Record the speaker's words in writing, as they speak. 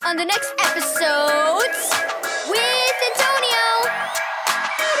on the next episodes with Antonio.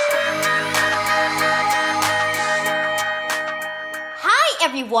 Hi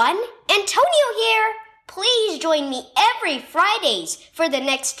everyone, Antonio here. Please join me every Fridays for the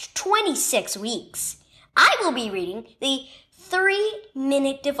next 26 weeks. I will be reading the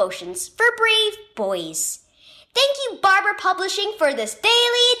 3-minute devotions for brave boys. Thank you, Barbour Publishing, for this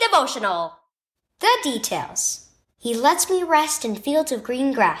daily devotional. The details. He lets me rest in fields of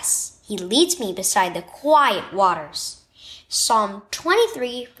green grass. He leads me beside the quiet waters. Psalm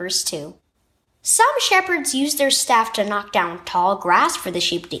 23, verse 2. Some shepherds use their staff to knock down tall grass for the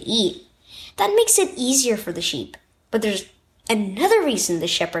sheep to eat. That makes it easier for the sheep. But there's another reason the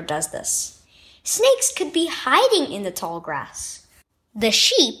shepherd does this. Snakes could be hiding in the tall grass. The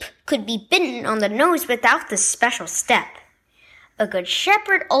sheep could be bitten on the nose without this special step. A good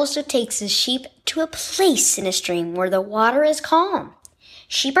shepherd also takes his sheep to a place in a stream where the water is calm.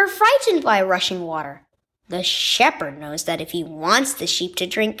 Sheep are frightened by rushing water. The shepherd knows that if he wants the sheep to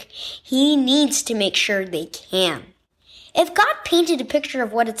drink, he needs to make sure they can. If God painted a picture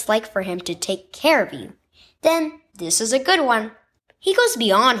of what it's like for him to take care of you, then this is a good one. He goes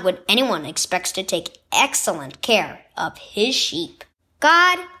beyond what anyone expects to take excellent care of his sheep.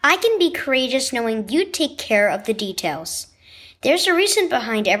 God, I can be courageous knowing you take care of the details. There's a reason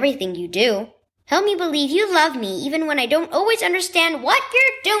behind everything you do. Help me believe you love me even when I don't always understand what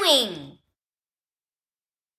you're doing.